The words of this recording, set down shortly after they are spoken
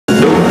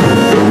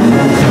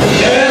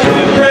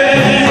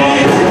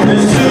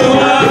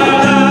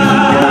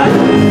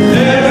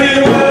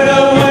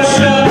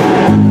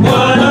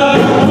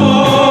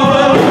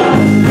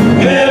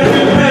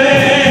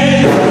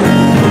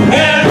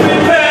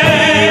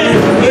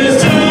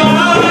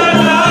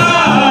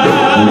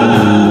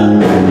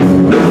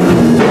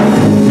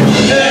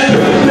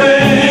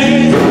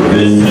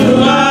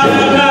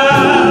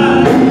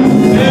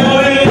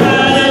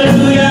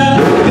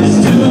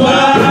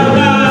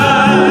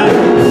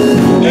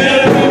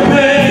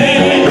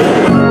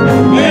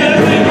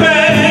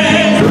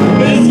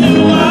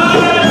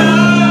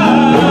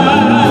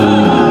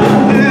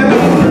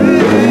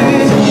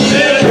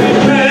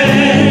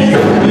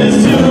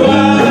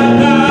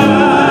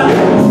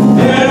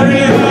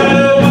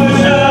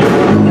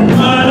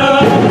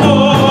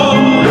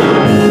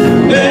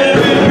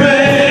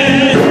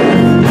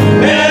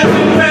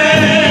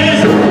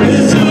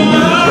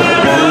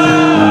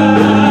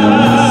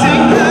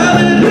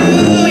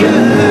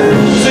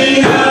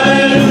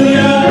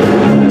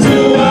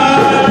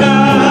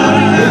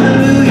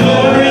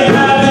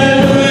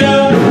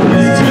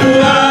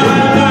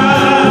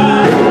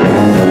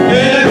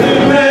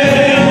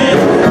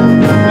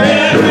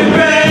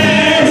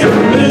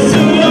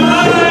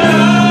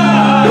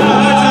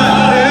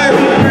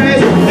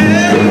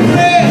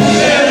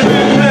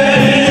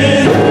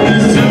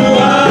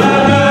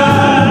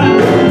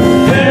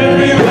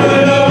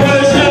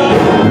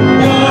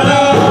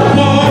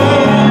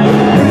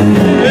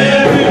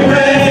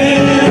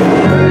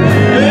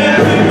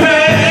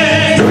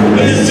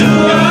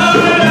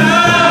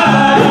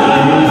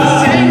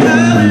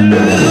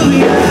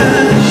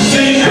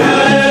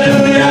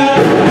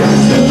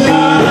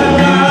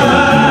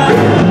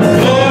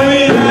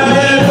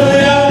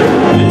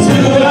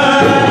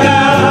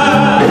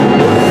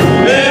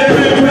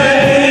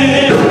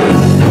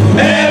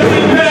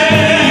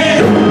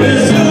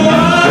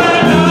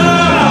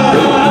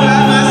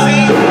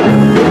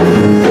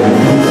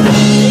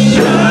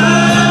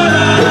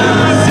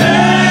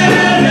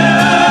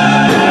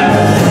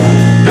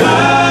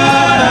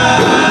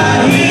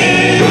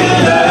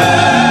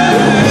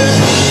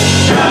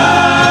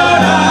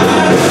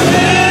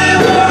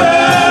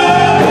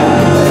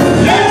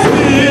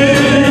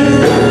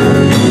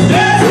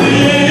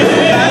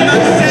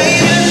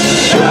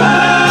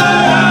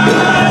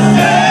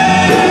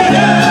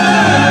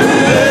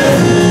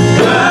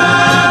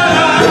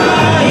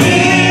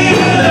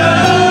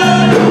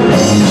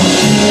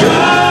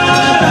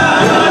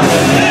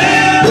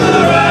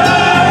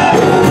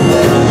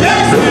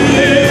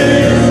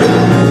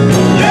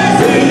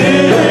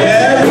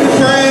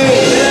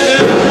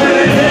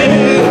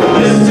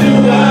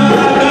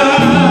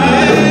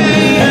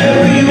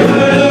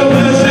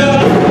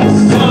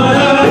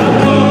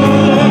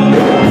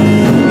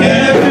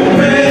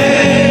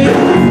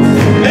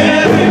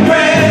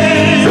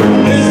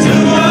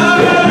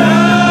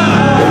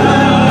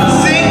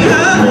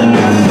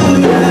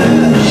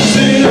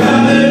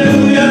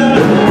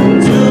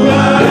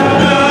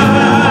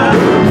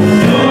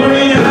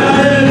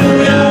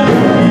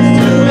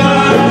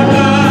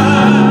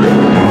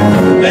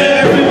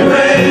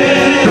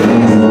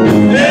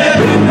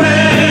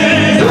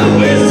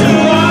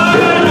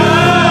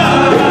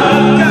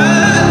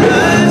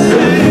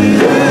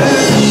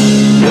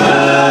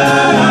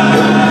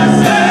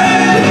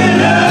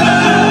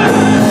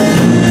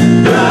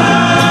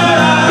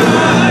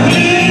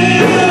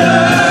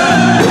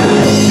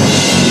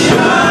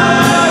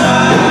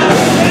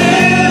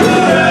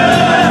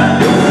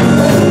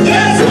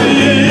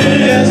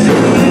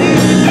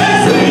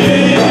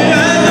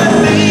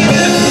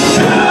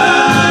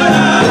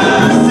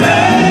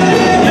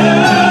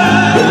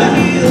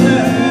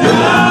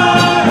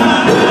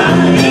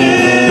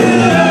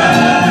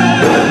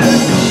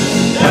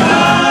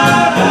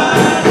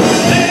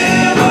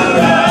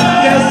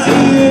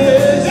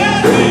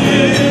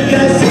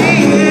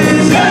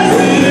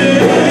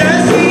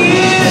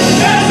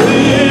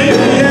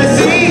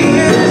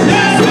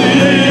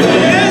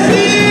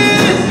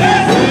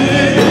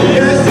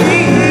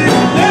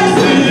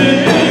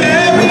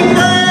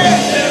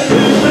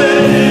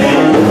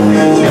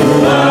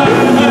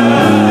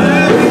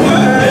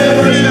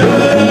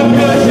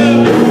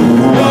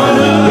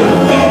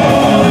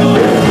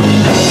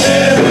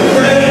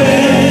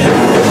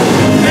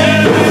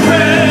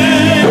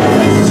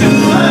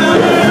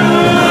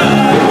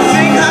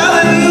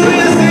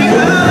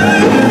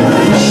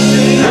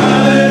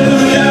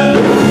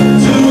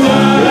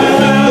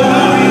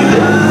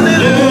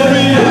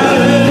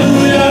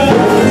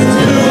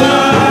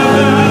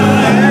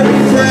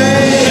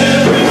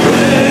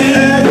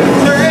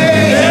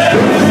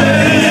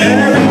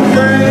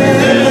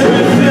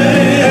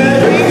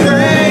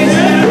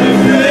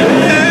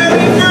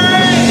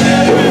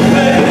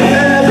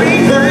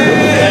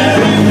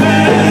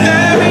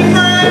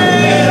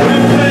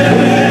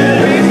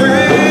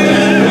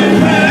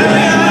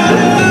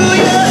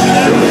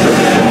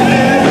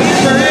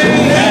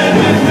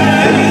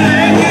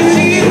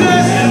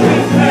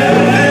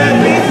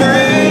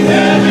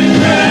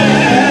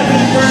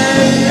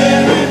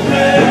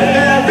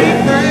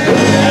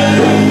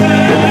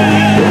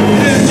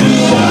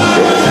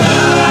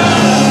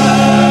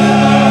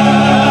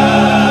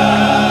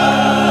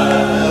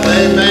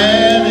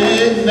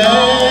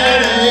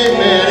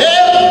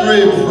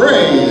every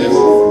praise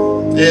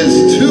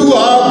is to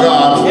our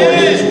God, for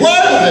He's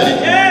worthy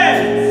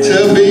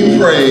to be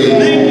praised.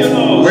 Thank you,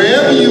 Lord.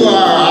 Wherever you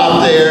are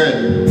out there,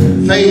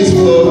 in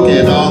Facebook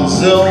and on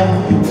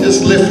Zoom,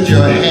 just lift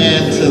your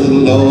hand to the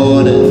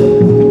Lord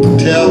and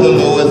tell the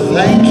Lord,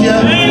 thank you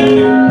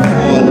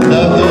for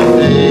another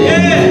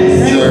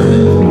day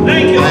serving.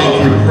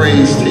 Thank you,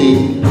 praise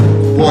team.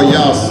 Boy,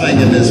 y'all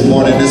singing this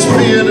morning. The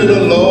Spirit of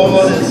the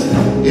Lord is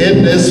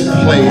in this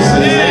place.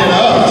 It's in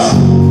us.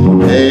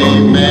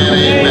 Amen,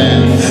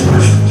 amen.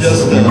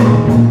 Just a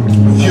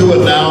few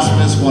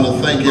announcements. Want to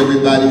thank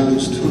everybody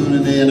who's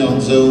tuning in on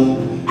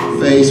Zoom,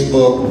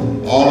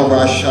 Facebook, all of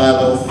our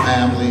Shiloh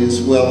family,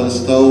 as well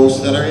as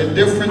those that are in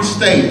different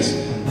states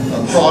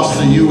across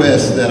the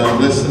U.S. that are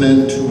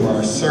listening to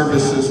our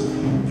services.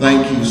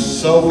 Thank you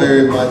so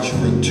very much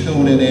for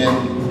tuning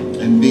in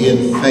and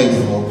being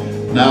faithful.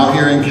 Now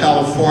here in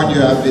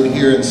California, I've been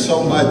hearing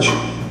so much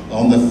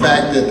on the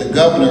fact that the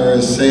governor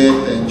has said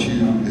that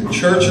the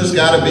church has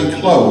got to be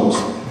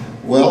closed.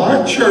 Well,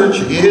 our church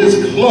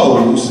is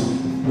closed.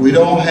 We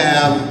don't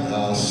have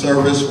a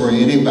service where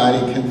anybody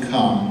can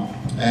come.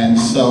 And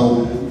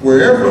so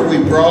wherever we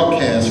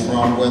broadcast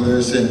from, whether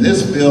it's in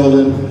this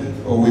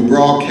building or we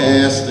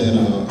broadcast in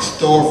a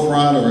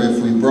storefront or if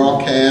we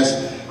broadcast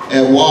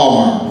at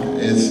Walmart,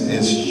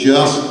 it's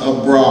just a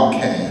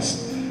broadcast.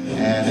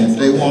 And if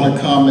they want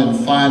to come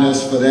and find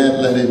us for that,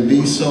 let it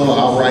be so.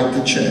 I'll write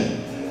the check.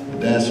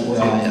 That's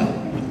where I am.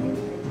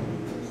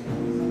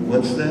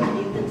 What's that?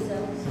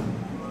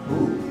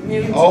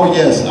 Oh,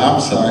 yes,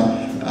 I'm sorry.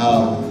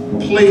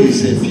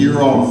 Please, if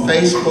you're on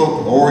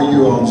Facebook or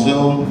you're on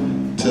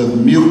Zoom, to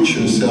mute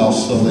yourself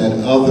so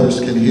that others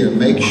can hear.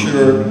 Make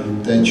sure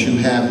that you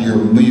have your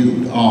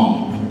mute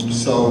on.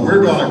 So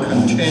we're going to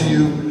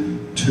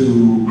continue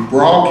to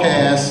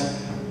broadcast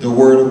the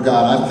Word of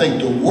God. I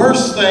think the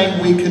worst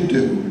thing we could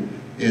do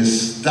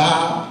is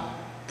stop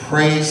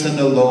praising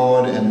the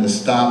Lord and to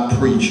stop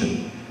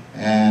preaching.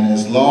 And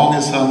as long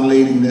as I'm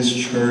leading this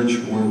church,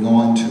 we're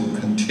going to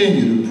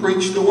continue to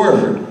preach the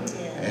Word.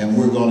 And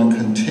we're going to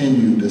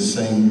continue to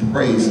sing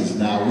praises.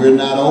 Now, we're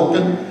not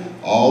open.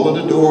 All of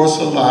the doors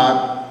are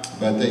locked,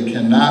 but they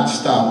cannot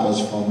stop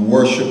us from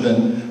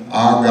worshiping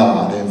our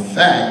God. In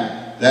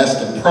fact, that's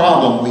the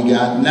problem we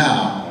got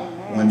now.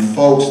 When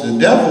folks, the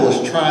devil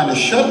is trying to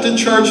shut the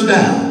church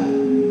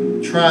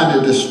down, trying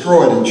to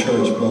destroy the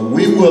church, but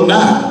we will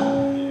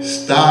not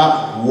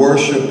stop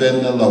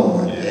worshiping the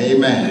Lord.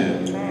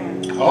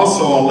 Amen.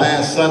 Also on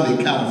last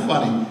Sunday, kind of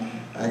funny,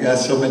 I got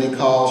so many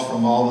calls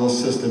from all the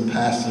assistant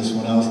pastors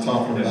when I was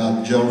talking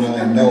about Jonah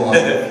and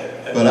Noah.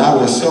 But I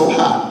was so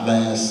hot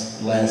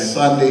last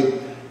Sunday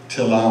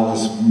till I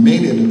was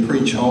meaning to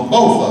preach on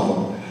both of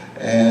them.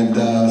 And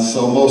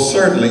so most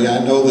certainly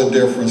I know the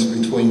difference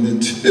between the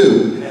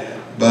two.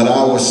 But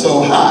I was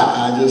so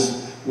hot, I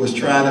just was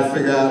trying to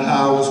figure out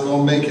how I was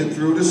going to make it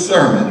through the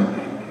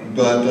sermon.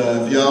 But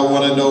if y'all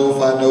want to know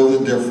if I know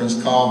the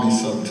difference, call me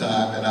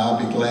sometime and I'll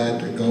be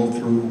glad to go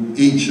through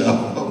each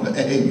of them.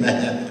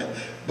 Amen.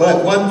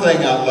 But one thing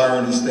I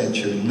learned is that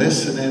you're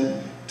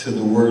listening to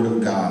the Word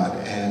of God,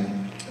 and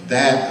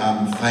that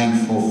I'm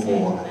thankful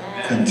for.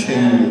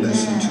 Continue to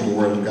listen to the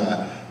Word of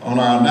God. On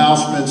our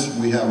announcements,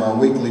 we have our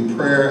weekly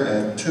prayer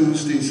at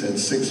Tuesdays at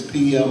 6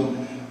 p.m.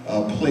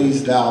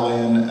 Please dial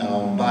in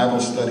on Bible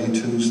Study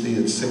Tuesday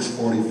at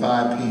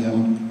 6:45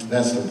 p.m.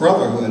 That's the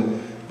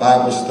Brotherhood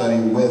Bible Study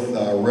with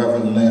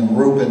Reverend Lynn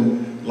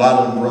Rubin. A lot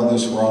of the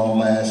brothers were on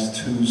last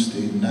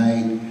Tuesday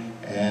night,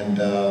 and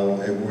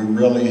we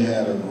really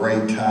had a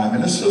great time.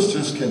 And the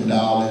sisters can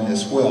dial in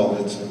as well.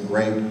 It's a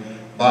great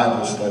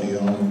Bible study.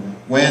 On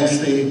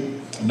Wednesday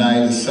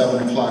night at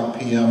 7 o'clock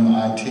p.m.,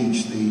 I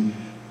teach the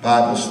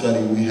Bible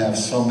study. We have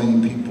so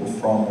many people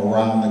from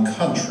around the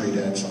country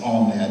that's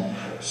on that.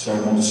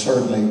 So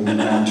certainly we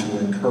want to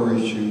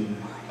encourage you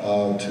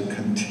to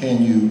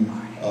continue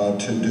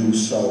to do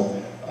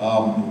so.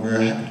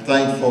 We're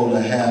thankful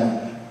to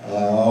have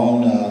our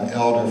own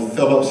Elder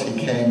Phillips. He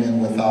came in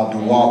without the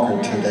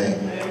walker today.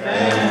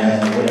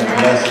 Amen. What a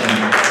blessing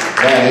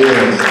that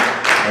is.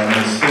 And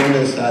as soon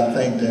as I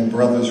think that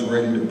brother's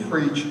ready to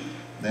preach,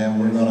 then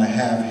we're going to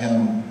have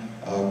him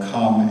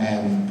come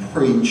and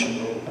preach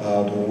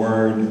the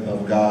Word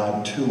of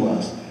God to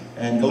us.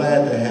 And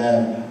glad to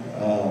have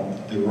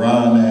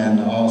Duran and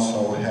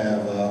also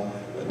have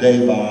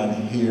Davon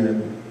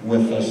here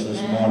with us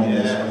this morning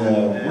as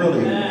well.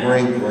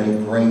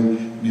 Really great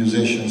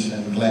musicians,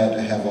 and glad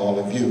to have all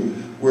of you.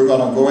 We're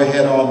going to go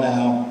ahead on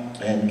now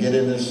and get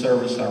in this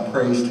service. Our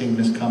praise team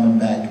is coming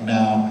back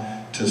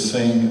now to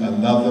sing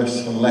another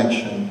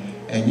selection.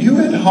 And you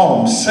at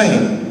home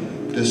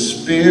sing, "The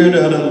Spirit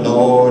of the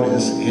Lord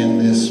is in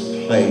this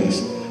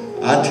place."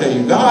 I tell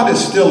you, God is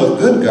still a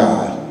good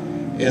God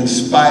in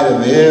spite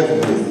of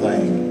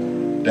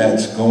everything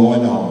that's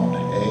going on.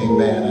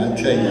 Amen. I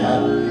tell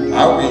you,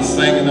 I'll be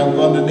singing up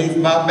underneath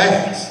my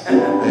mask.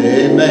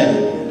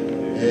 Amen.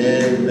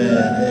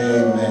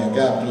 Amen.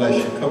 God bless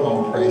you. Come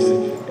on, praise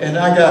Him. And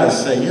I got to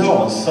say,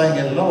 y'all are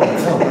singing, Lord,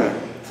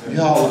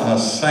 Y'all are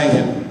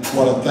singing. I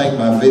want to thank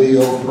my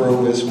video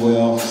crew as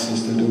well,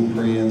 Sister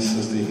Dupree and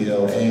Sister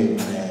Hill.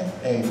 Amen.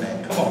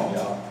 Amen. Come on,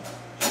 y'all.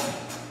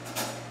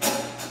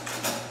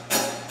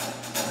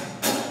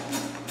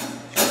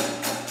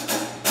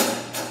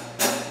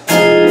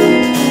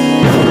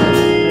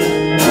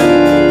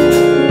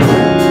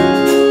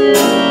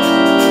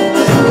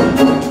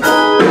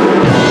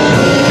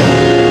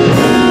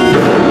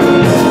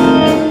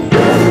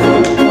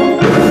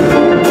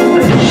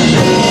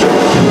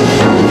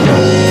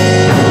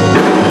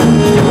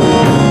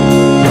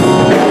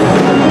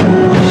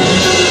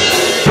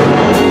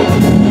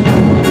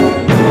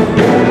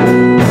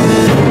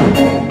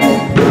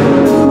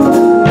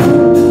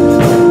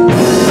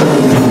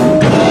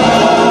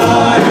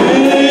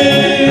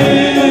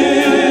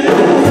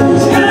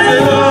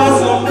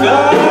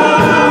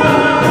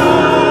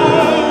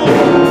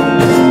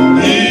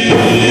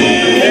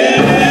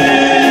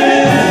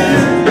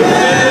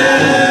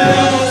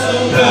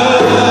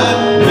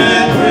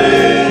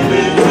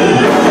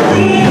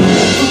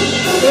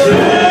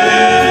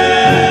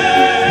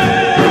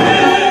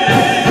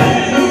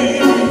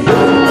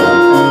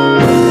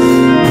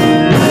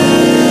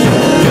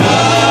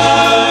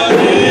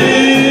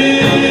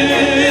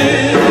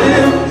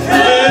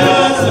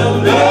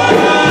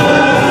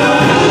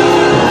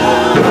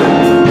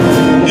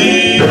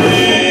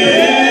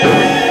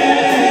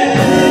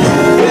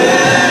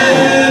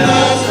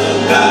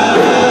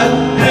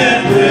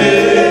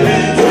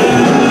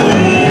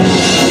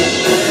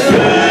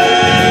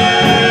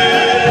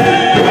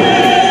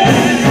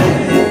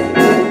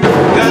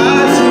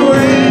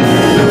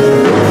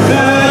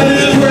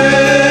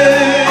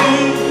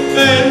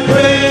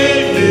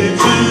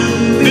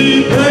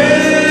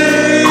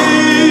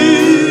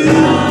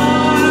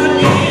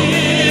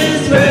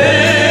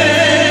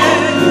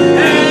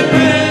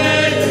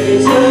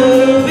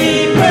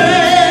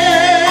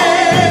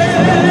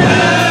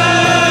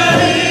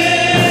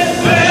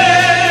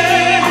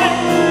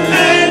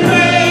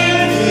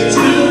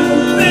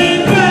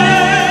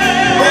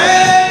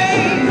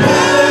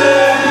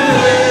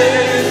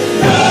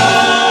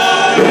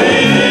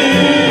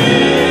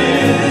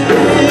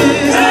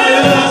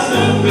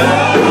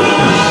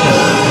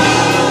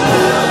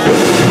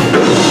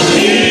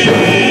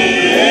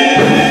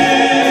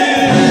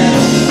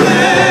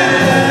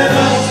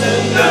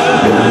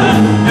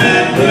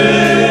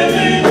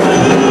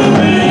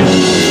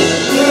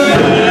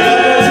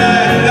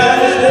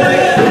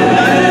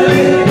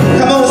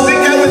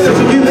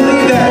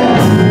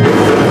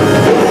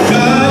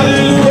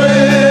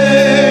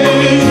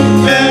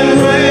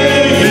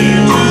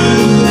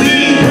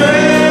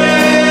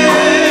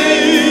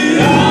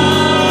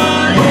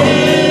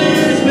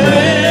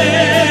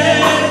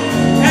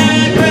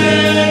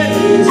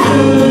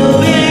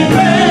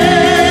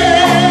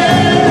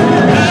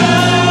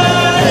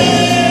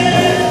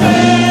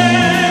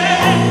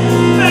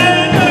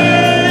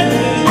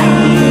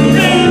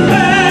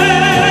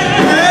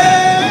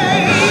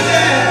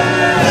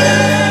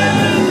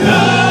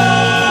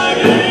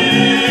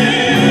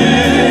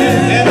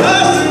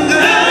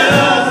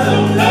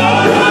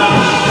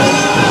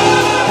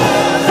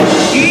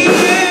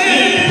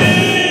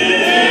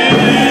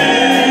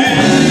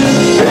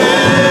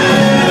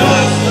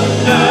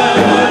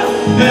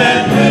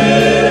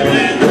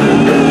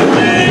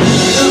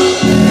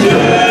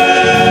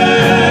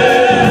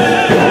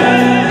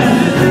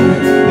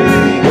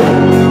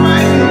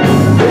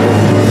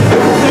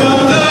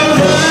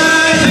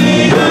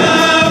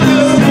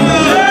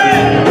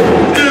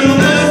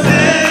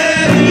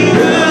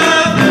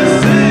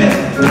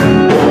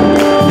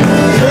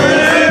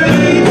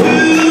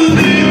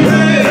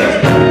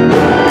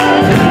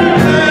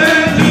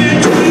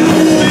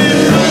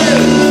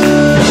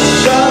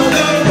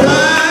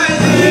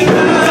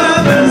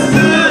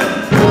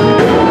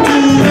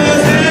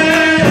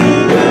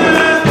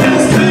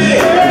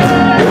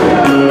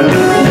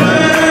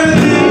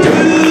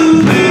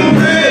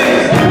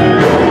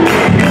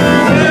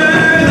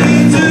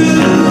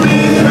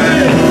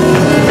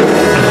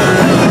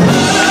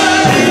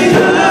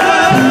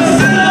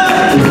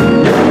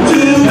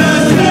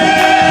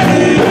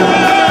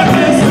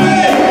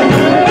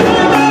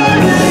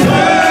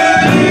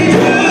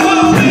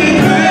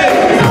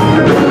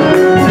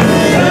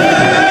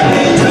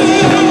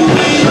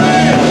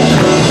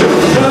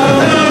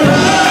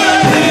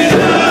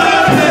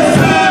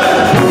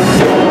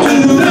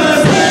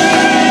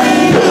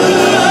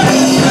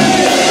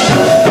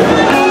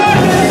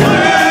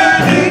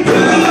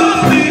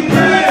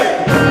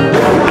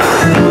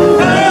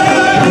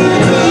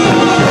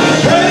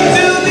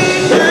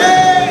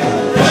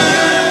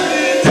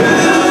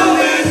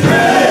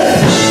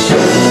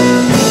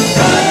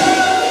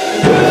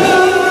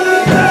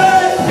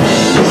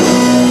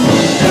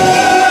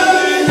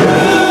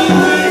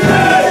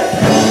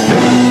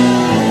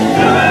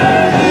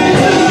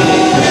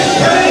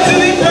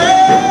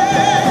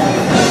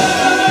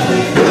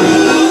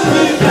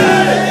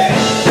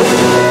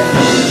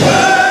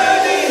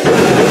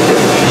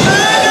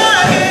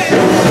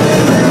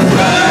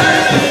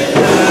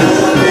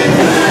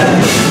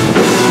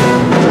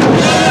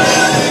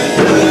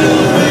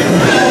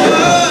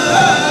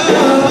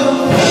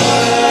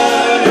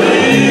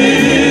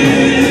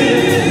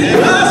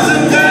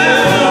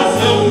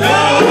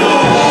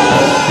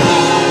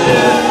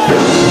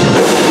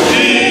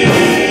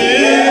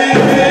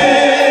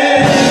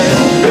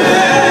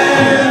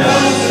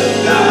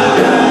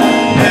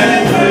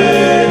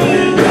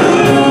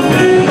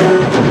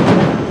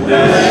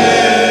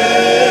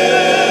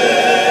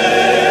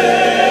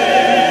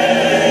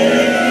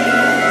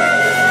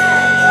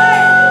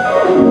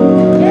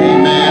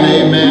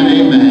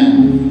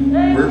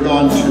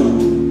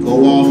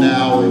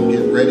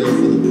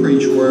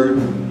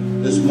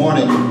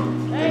 morning,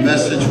 the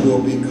message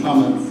will be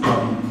coming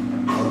from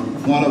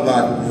one of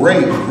our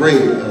great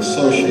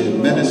associate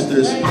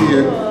ministers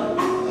here.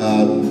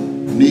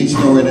 Needs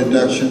no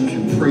introduction,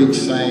 can preach,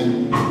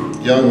 sing,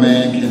 young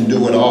man can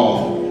do it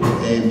all.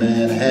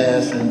 Amen,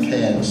 has and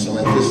can. So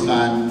at this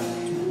time,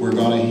 we're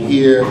going to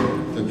hear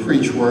the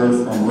preach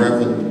word from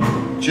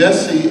Reverend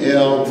Jesse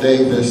L.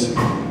 Davis,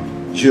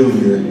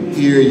 Jr.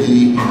 Hear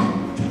ye him.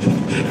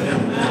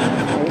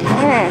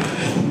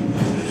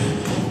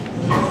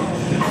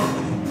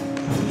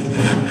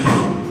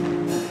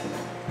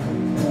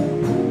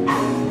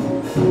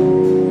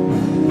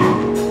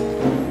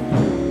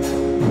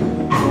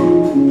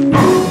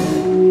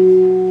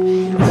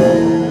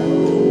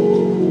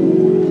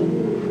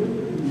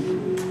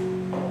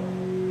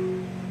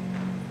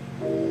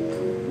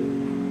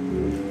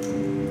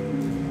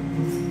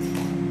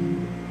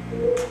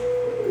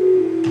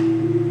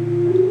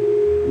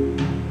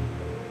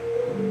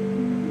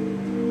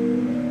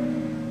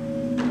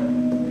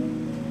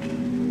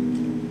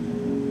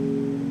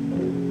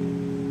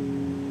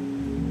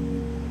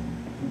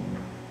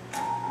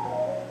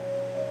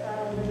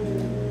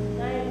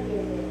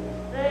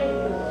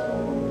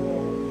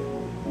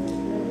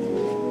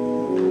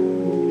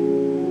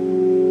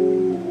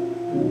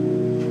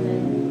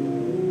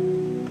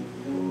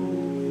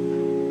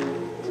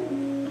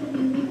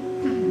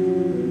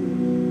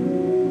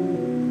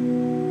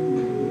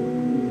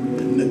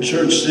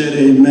 Church said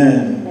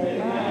amen.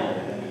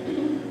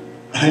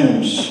 I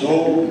am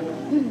so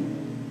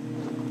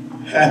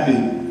happy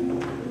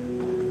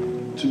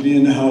to be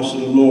in the house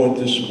of the Lord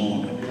this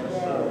morning.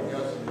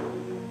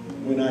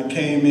 When I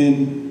came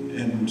in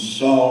and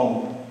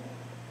saw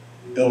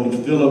Elder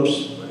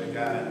Phillips,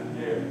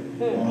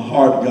 my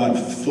heart got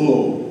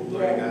full,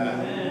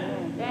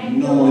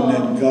 knowing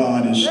that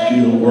God is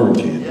still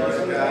working.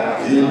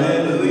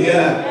 Amen.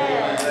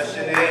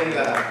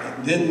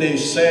 Then they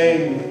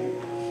sang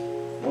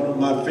one of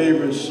my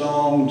favorite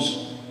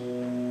songs,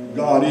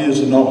 God is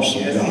an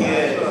awesome God.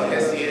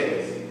 Yes, he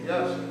is.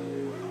 Yes.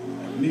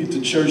 I need the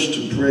church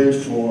to pray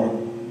for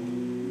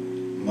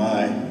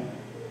my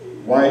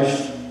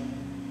wife.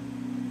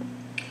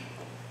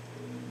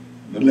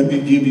 But let me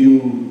give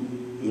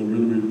you the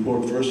real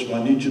report. First of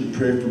all, I need you to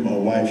pray for my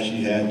wife.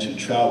 She had to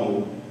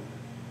travel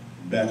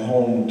back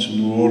home to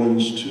New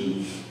Orleans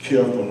to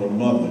care for her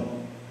mother.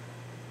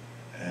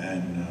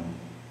 And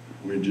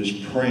we're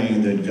just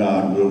praying that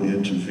God will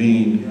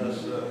intervene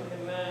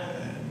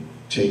and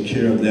take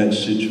care of that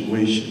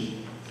situation.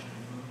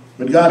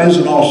 But God is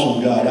an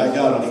awesome God. I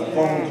got a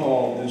phone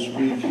call this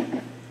week.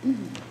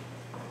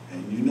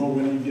 And you know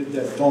when you get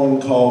that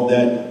phone call,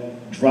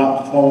 that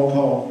drop phone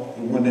call,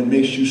 the one that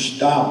makes you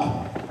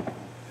stop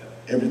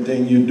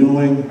everything you're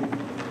doing.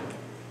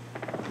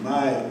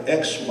 My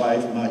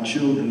ex-wife, my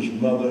children's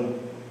mother,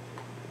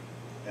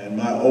 and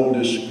my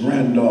oldest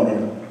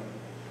granddaughter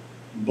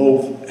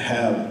both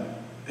have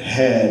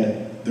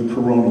had the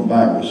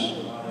coronavirus.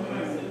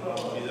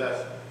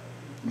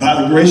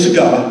 By the grace of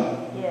God,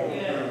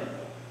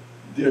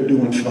 they're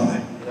doing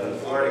fine.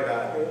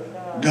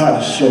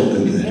 God is so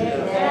good.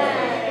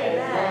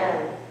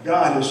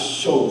 God is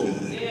so good.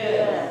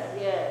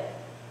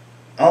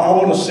 I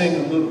want to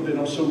sing a little bit.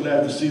 I'm so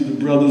glad to see the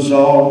brothers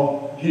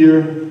all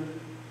here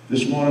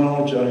this morning. I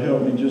want y'all to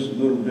help me just a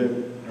little bit,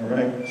 all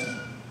right?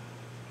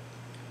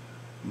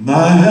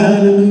 My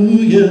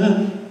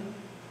hallelujah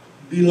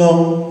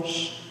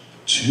belongs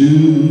to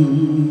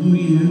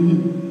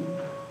you.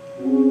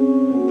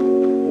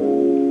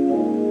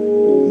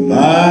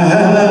 My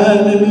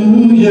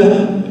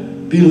hallelujah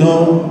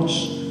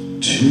belongs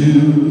to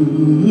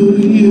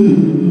you.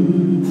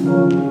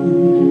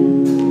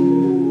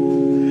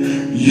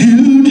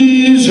 You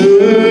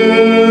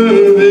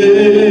deserve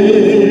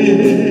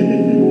it.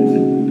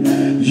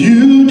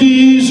 You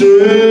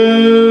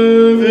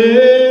deserve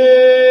it.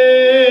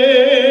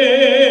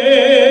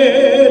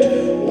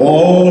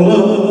 All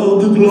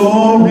of the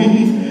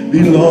glory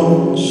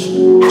belongs to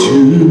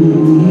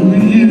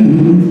you.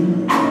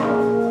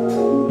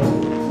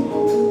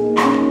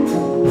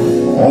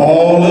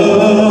 All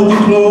of the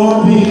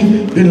glory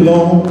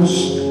belongs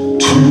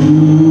to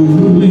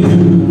you.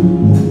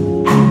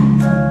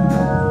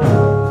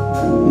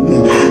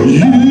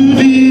 You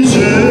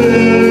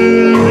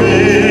deserve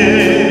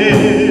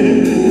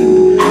it.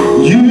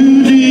 You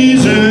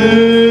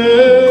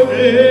deserve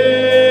it.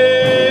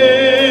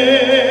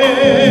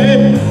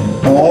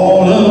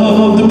 All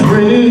of the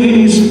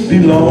praise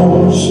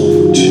belongs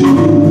to you.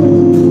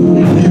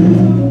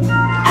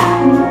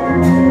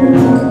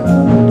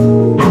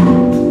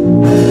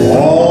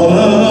 All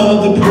of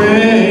the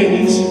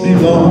praise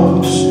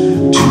belongs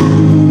to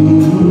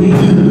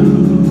you.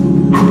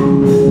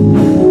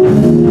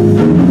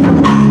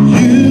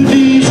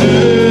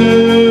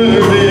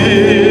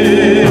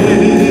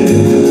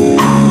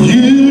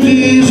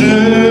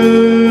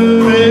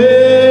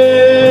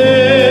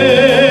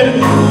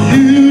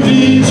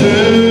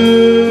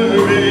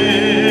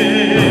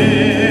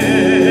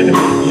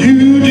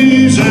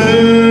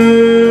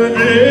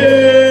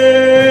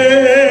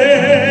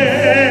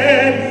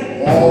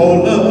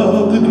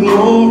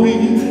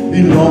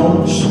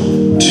 belongs to you.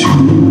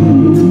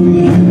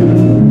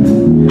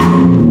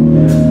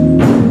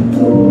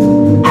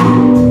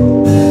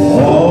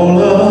 All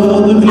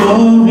of the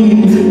glory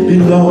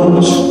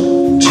belongs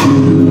to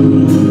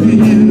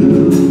you.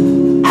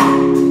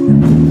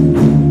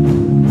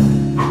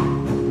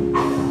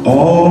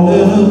 All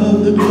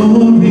of the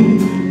glory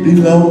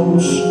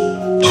belongs to you.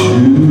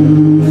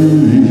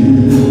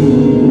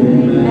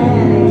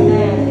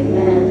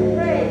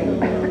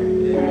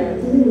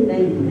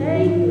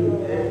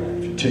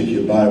 If you take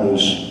your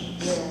Bibles,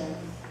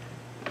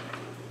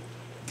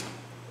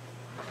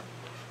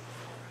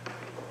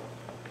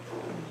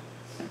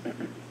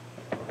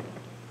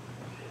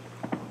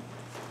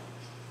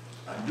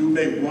 I do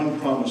make one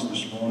promise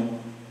this morning,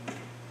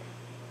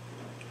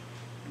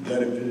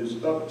 that if it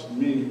is up to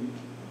me,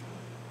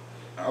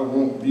 I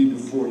won't be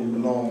before you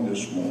long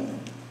this morning.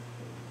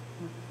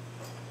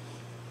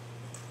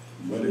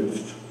 But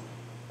if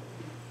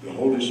the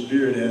Holy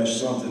Spirit has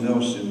something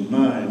else in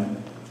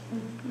mind,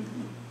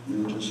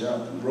 we'll just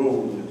have to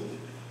roll with it.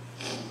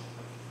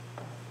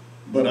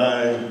 But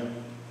I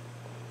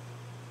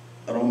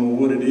don't know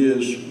what it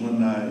is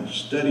when I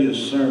study a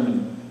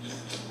sermon.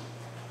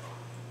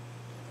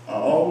 I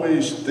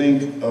always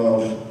think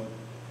of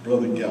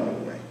Brother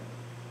Galloway.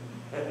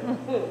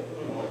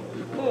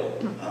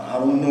 I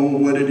don't know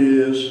what it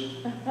is,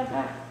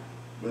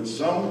 but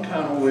some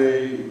kind of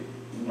way,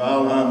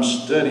 while I'm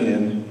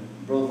studying,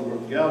 Brother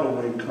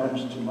Galloway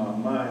comes to my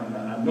mind.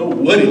 I know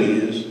what it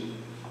is,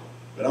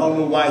 but I don't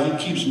know why he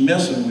keeps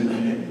messing with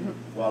me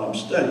while I'm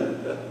studying.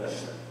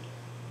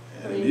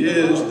 And it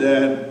is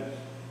that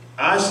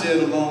I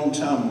said a long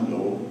time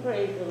ago,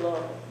 praise the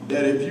Lord,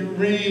 that if you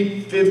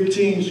read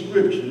 15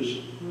 scriptures,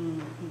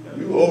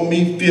 you owe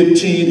me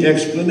 15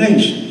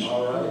 explanations.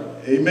 All right.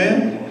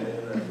 Amen?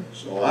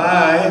 So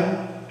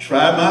I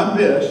try my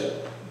best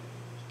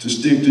to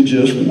stick to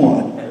just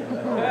one.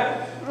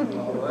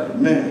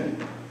 Amen.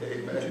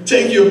 If you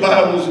take your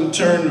Bibles and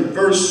turn to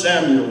 1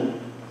 Samuel,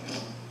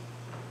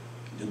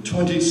 the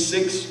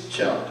 26th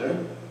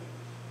chapter,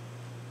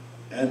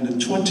 and the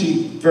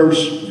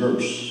 21st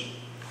verse.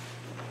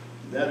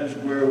 That is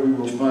where we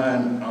will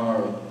find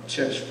our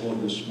text for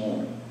this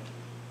morning.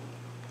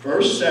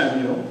 1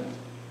 Samuel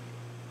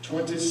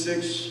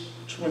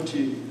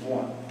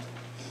 26:21.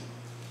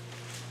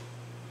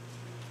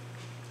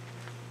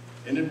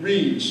 And it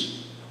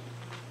reads,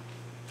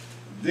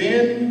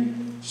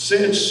 Then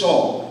said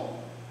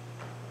Saul,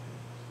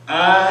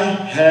 I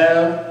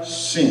have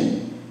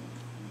sinned.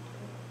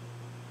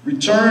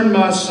 Return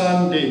my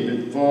son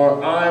David,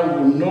 for I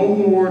will no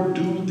more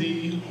do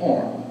thee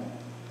harm,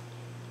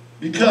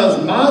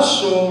 because my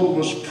soul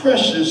was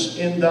precious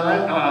in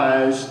thy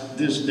eyes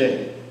this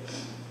day.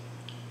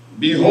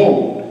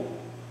 Behold,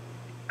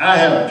 I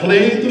have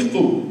played the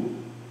fool,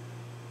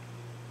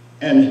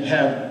 and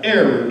have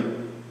erred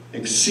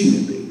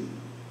exceedingly.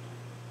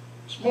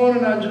 This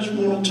morning I just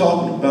want to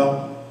talk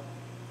about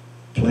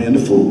playing the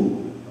fool.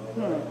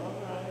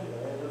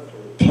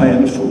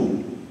 Playing the fool.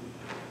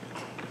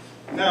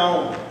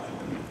 Now,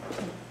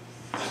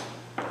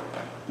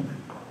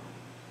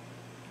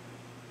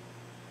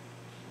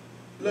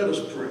 let us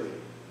pray.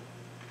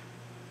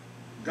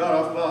 God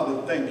our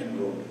Father, thank you,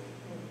 Lord,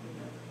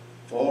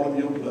 for all of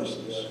your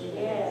blessings.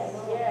 Yes,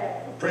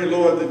 yes. I pray,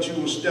 Lord, that you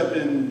will step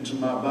into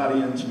my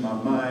body, into my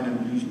mind,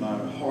 and use my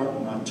heart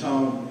and my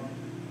tongue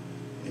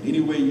in any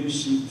way you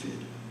see fit.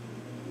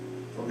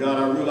 For God,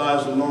 I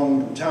realized a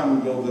long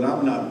time ago that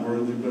I'm not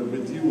worthy, but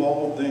with you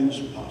all things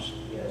are possible.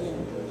 Yes.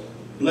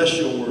 Bless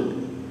your word.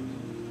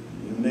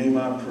 In your name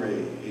I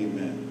pray,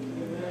 amen.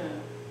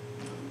 Amen.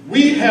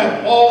 We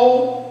have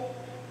all,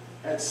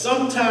 at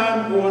some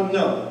time or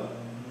another,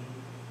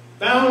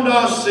 found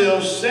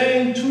ourselves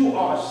saying to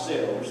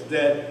ourselves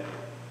that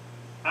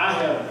I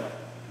have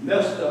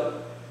messed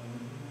up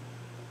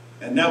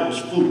and that was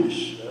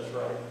foolish. That's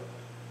right.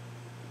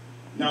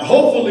 Now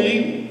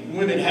hopefully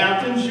when it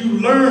happens you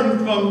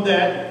learn from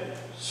that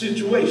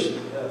situation.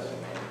 Yes.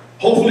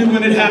 Hopefully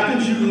when it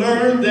happens you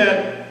learn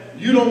that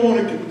you don't want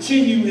to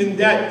continue in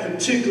that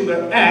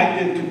particular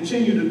act and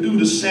continue to do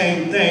the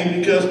same thing,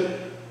 because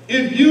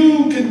if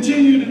you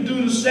continue to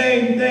do the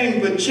same thing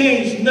but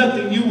change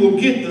nothing, you will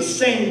get the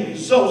same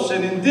results.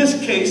 And in this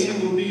case, it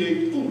will be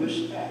a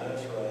foolish act.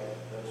 That's right.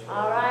 That's right.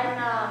 All right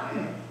now.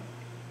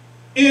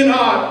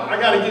 I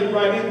got to get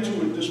right into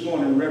it this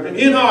morning, Reverend.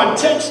 In our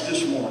text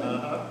this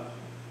morning,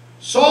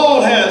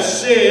 Saul has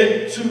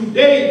said to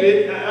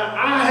David,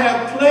 I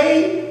have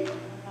played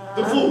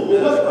the fool.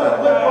 What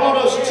brought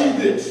us to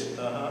this?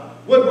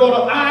 What brought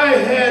us? I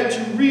had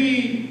to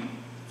read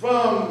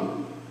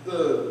from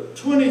the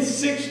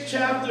 26th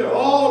chapter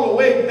all the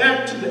way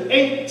back to the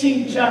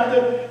 18th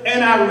chapter,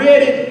 and I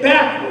read it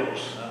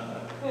backwards.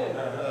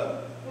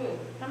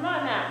 Come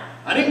on now.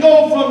 I didn't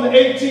go from the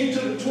 18th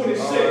to the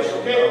 26th,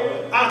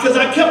 okay? Because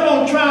I kept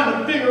on trying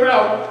to figure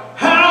out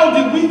how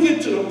did we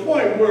get to the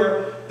point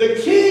where the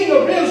king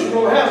of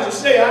Israel has to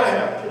say, I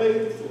have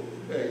played the fool.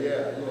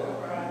 Yeah.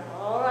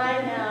 All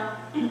right now.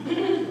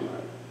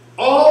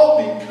 All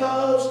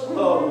because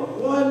of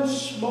one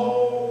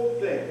small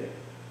thing.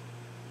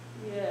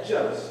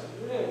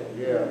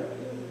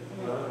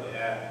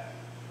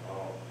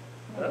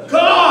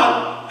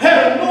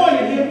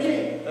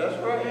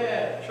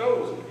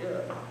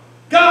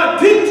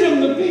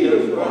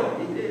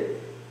 right. He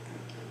did.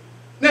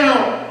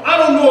 Now, I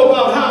don't know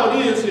about how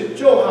it is at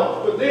your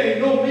house, but there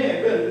ain't no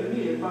man better than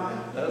me in my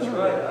house. That's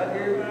right. I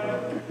hear you.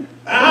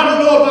 I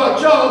don't know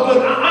about y'all,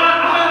 but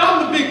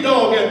I'm the big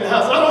dog at the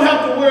house. I don't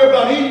have to worry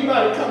about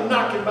anybody come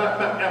knocking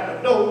at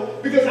my door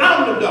because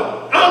I'm the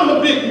dog. I'm the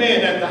big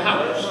man at the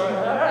house. All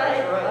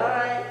right.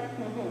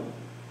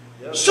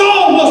 All right.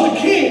 Saul was the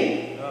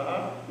king.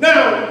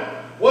 Now,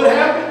 what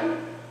happened?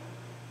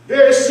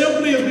 Very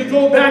simply, as we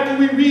go back and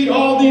we read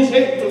all these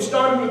eight, from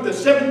starting with the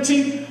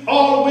 17th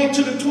all the way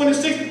to the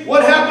 26th,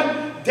 what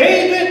happened?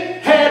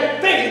 David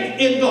had faith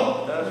in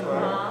God. That's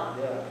right.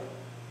 Yeah.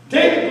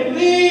 David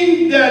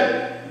believed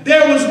that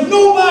there was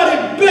nobody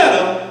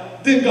better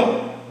than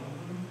God.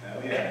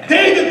 Yeah.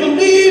 David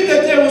believed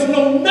that there was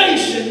no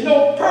nation,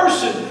 no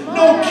person,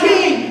 no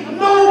king,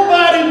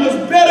 nobody was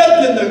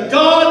better than the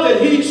God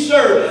that he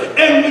served.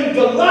 And when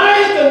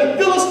Goliath and the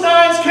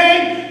Philistines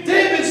came,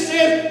 David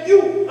said,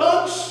 "You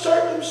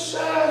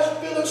uncircumcised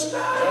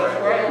Philistine. That's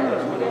right.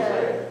 That's what he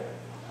said.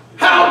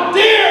 How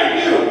dare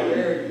you?"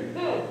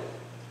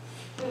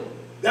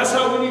 That's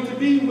how we need to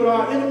be with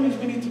our enemies.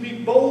 We need to be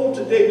bold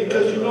today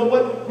because you know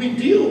what? We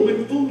deal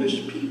with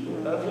foolish people.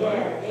 That's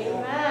right.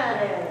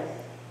 Amen.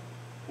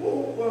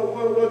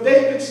 Well,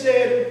 David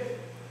said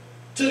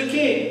to the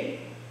king,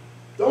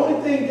 the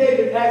only thing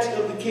David asked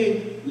of the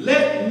king,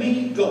 let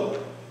me go.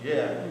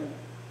 Yeah.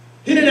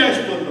 He didn't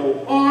ask for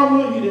no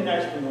armor. He didn't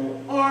ask for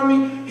no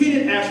army. He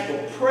didn't ask for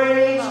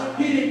praise.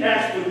 He didn't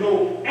ask for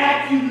no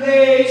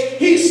accolades.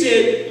 He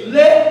said,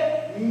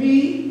 let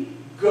me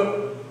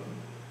go.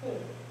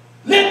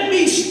 Let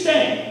me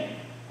stand.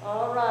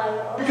 All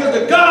right. Because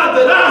the God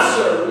that I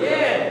serve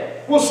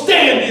will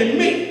stand in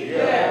me.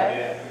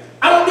 Yeah.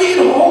 I don't need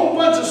a whole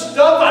bunch of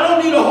stuff. I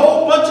don't need a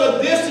whole bunch of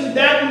this and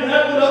that and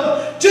that and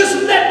other. Just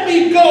let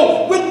me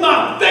go. With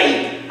my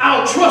faith,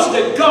 I'll trust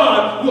that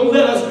God will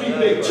let us be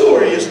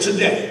victorious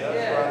today.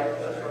 That's right.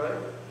 That's right.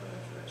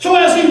 So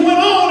as he went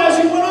on,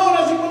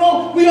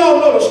 we all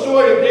know the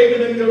story of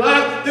David and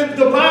Goliath.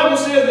 The Bible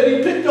says that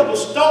he picked up a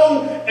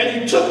stone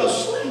and he took a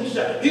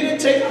slingshot. He didn't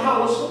take a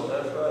howitzer.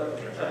 That's right.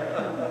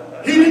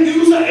 He didn't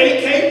use an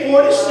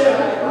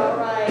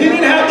AK-47. He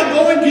didn't have to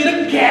go and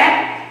get a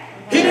gat.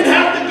 He didn't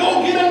have to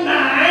go get a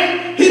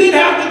 9. He didn't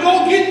have to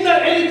go get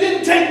nothing. And he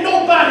didn't take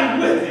nobody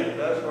with him.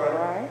 That's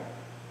right.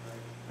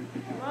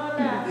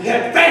 He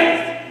had faith.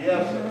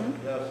 Yes.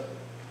 Yes.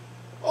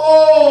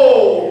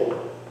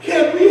 Oh,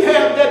 can we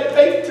have that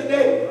faith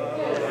today?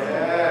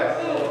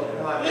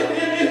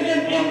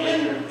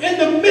 In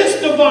the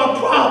midst of our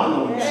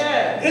problems,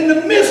 in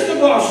the midst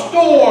of our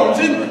storms,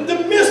 in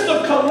the midst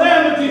of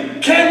calamity,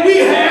 can we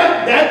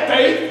have that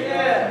faith?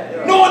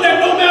 Knowing that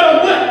no matter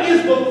what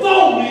is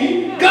before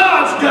me,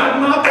 God's got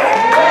my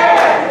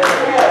back.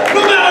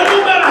 No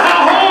matter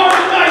how hard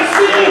it might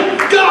seem,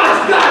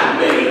 God's got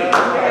me.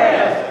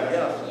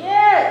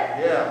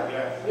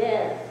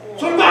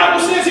 So the Bible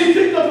says he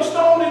picked up a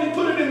stone and he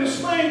put it in the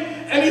sling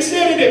and he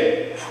said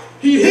it.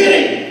 He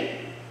hit him.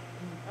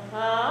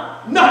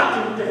 Knocked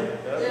him down.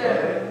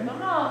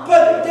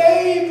 But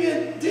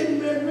David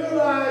didn't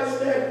realize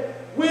that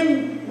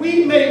when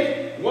we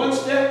make one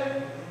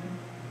step,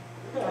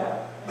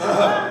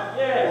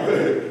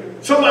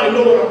 somebody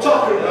know what I'm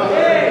talking about.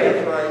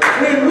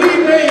 When we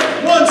make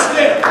one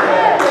step,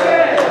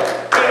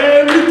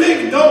 and we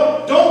think,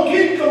 don't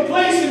get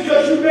complacent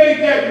because you made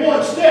that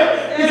one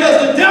step,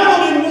 because the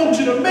devil didn't want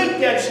you to make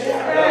that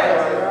step.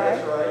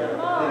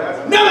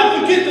 Never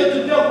forget that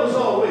the devil is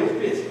always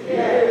busy.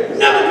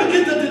 Never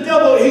forget that the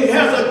devil, he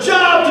has a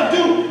job to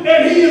do,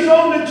 and he is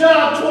on the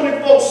job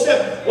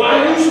 24/7.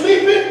 While you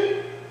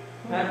sleeping,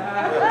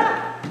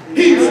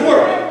 he's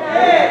working.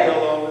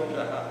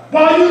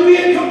 While you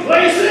being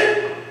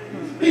complacent,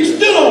 he's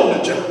still on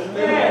the job.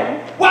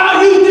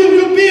 While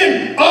you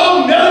being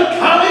all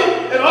melancholy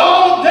and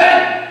all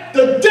that,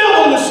 the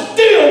devil is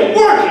still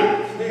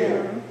working.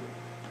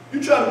 You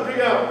trying to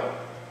figure out,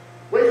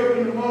 wake up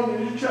in the morning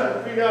and you trying to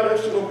figure out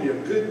it's going to be a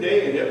good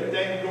day and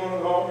everything's going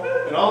along,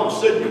 and all of a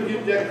sudden you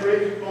get that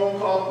crazy phone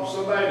call from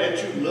somebody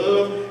that you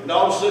love, and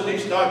all of a sudden they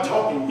start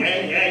talking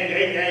yang,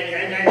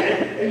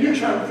 and you're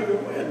trying to figure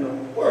out where in the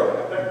world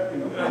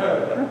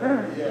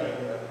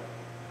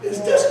is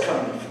this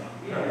coming from?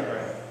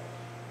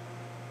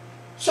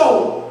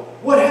 So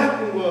what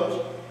happened was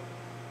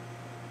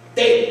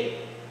David,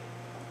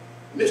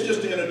 and it's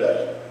just the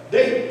introduction,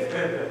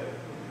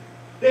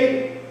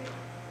 David,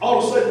 all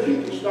of a sudden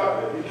people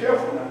start, be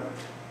careful now.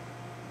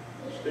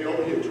 Stay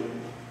over here, Junior.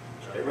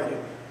 Stay right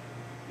here.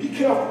 Be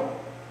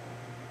careful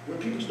when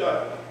people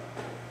start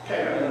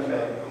patting on the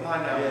back. Come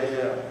on now.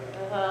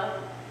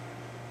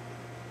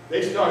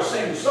 They start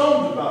singing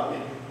songs about me.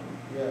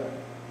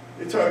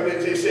 They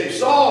say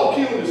Saul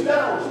killed his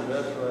 1,000.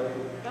 That's right.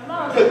 Come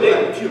on. But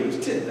David killed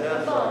his 10,000.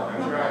 That's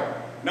right.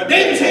 Now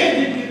David's hand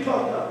didn't get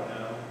puffed up.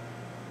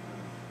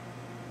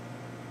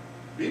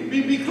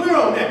 Be clear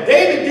on that.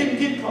 David didn't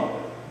get puffed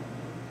up.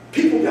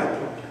 People got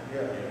puffed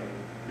up.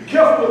 Be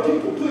careful what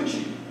people put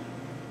you.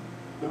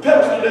 The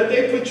pedestal that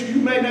they put you,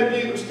 you may not be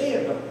able to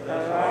stand on.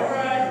 That's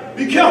right.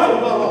 Be careful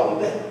about all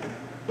of that.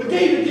 But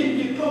David didn't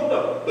get pumped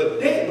up.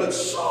 But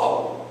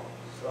Saul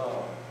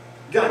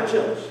got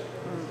jealous.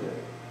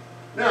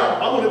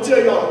 Now, I want to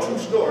tell y'all a true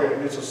story,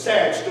 and it's a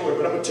sad story,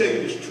 but I'm going to tell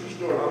you this true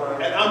story.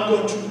 And I'm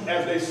going to,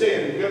 as they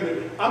say in the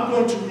government, I'm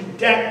going to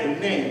redact the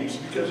names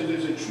because it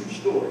is a true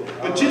story.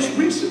 But just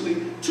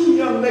recently, 2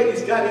 young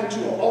ladies got into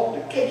an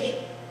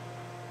altercation.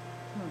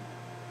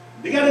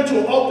 They got into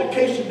an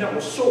altercation that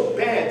was so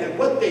bad that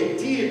what they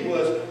did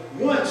was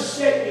one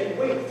sat and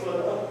wait for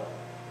the other.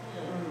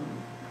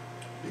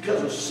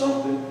 Because of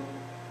something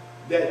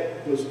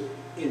that was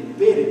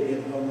embedded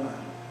in her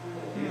mind.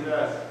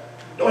 Jesus.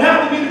 Don't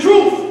have to be the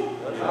truth.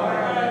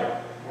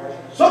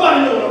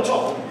 Somebody know what I'm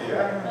talking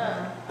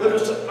about.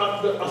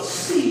 But a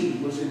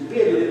seed was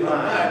embedded in her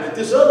mind that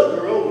this other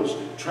girl was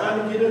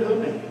trying to get in her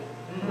name.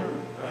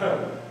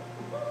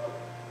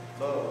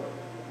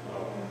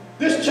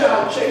 This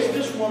child chased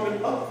this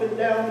woman up and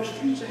down the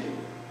streets of Hayward.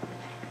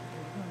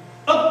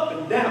 Up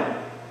and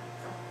down.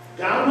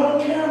 Got him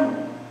on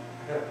camera.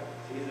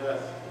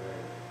 Jesus.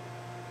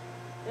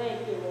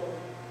 Thank you, Lord.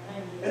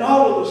 Thank you. And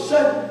all of a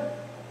sudden,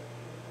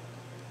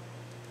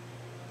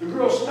 the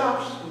girl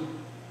stops, and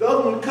the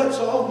other one cuts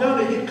her off. Now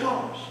they hit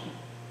cars.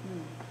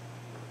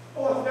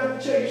 Oh, I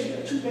forgot to tell you, she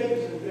got 2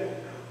 babies in the back.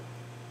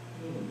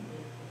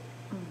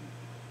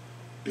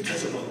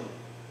 Because of a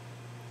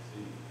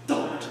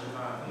thought.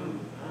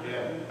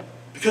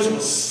 Because of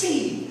a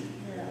seed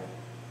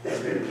that's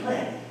been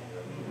planted.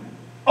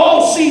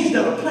 All seeds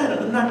that are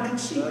planted are not good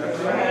seeds.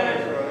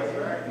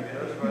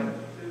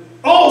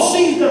 All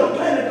seeds that are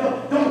planted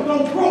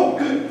don't grow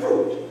good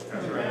fruit.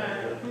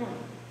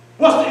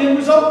 What's the end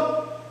result?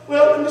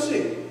 Well, let me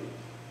see.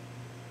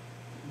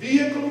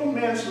 Vehicle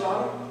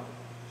manslaughter.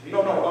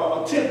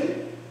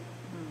 Attempted.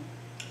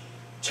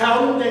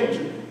 Child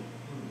endangerment.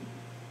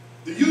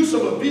 The use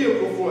of a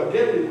vehicle for a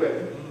deadly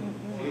weapon.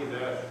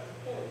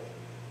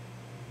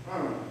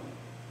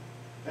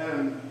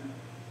 And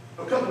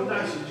a couple of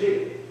nights in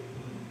jail.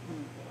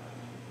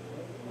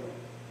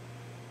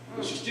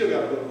 But she still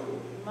got to go to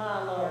court.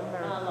 My Lord,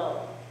 my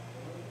Lord.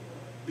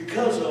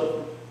 Because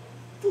of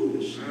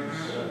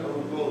foolishness.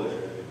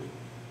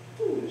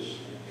 Foolish.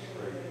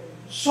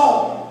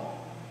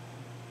 Saul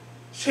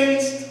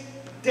chased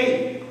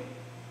David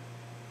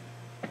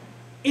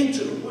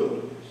into the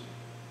wilderness.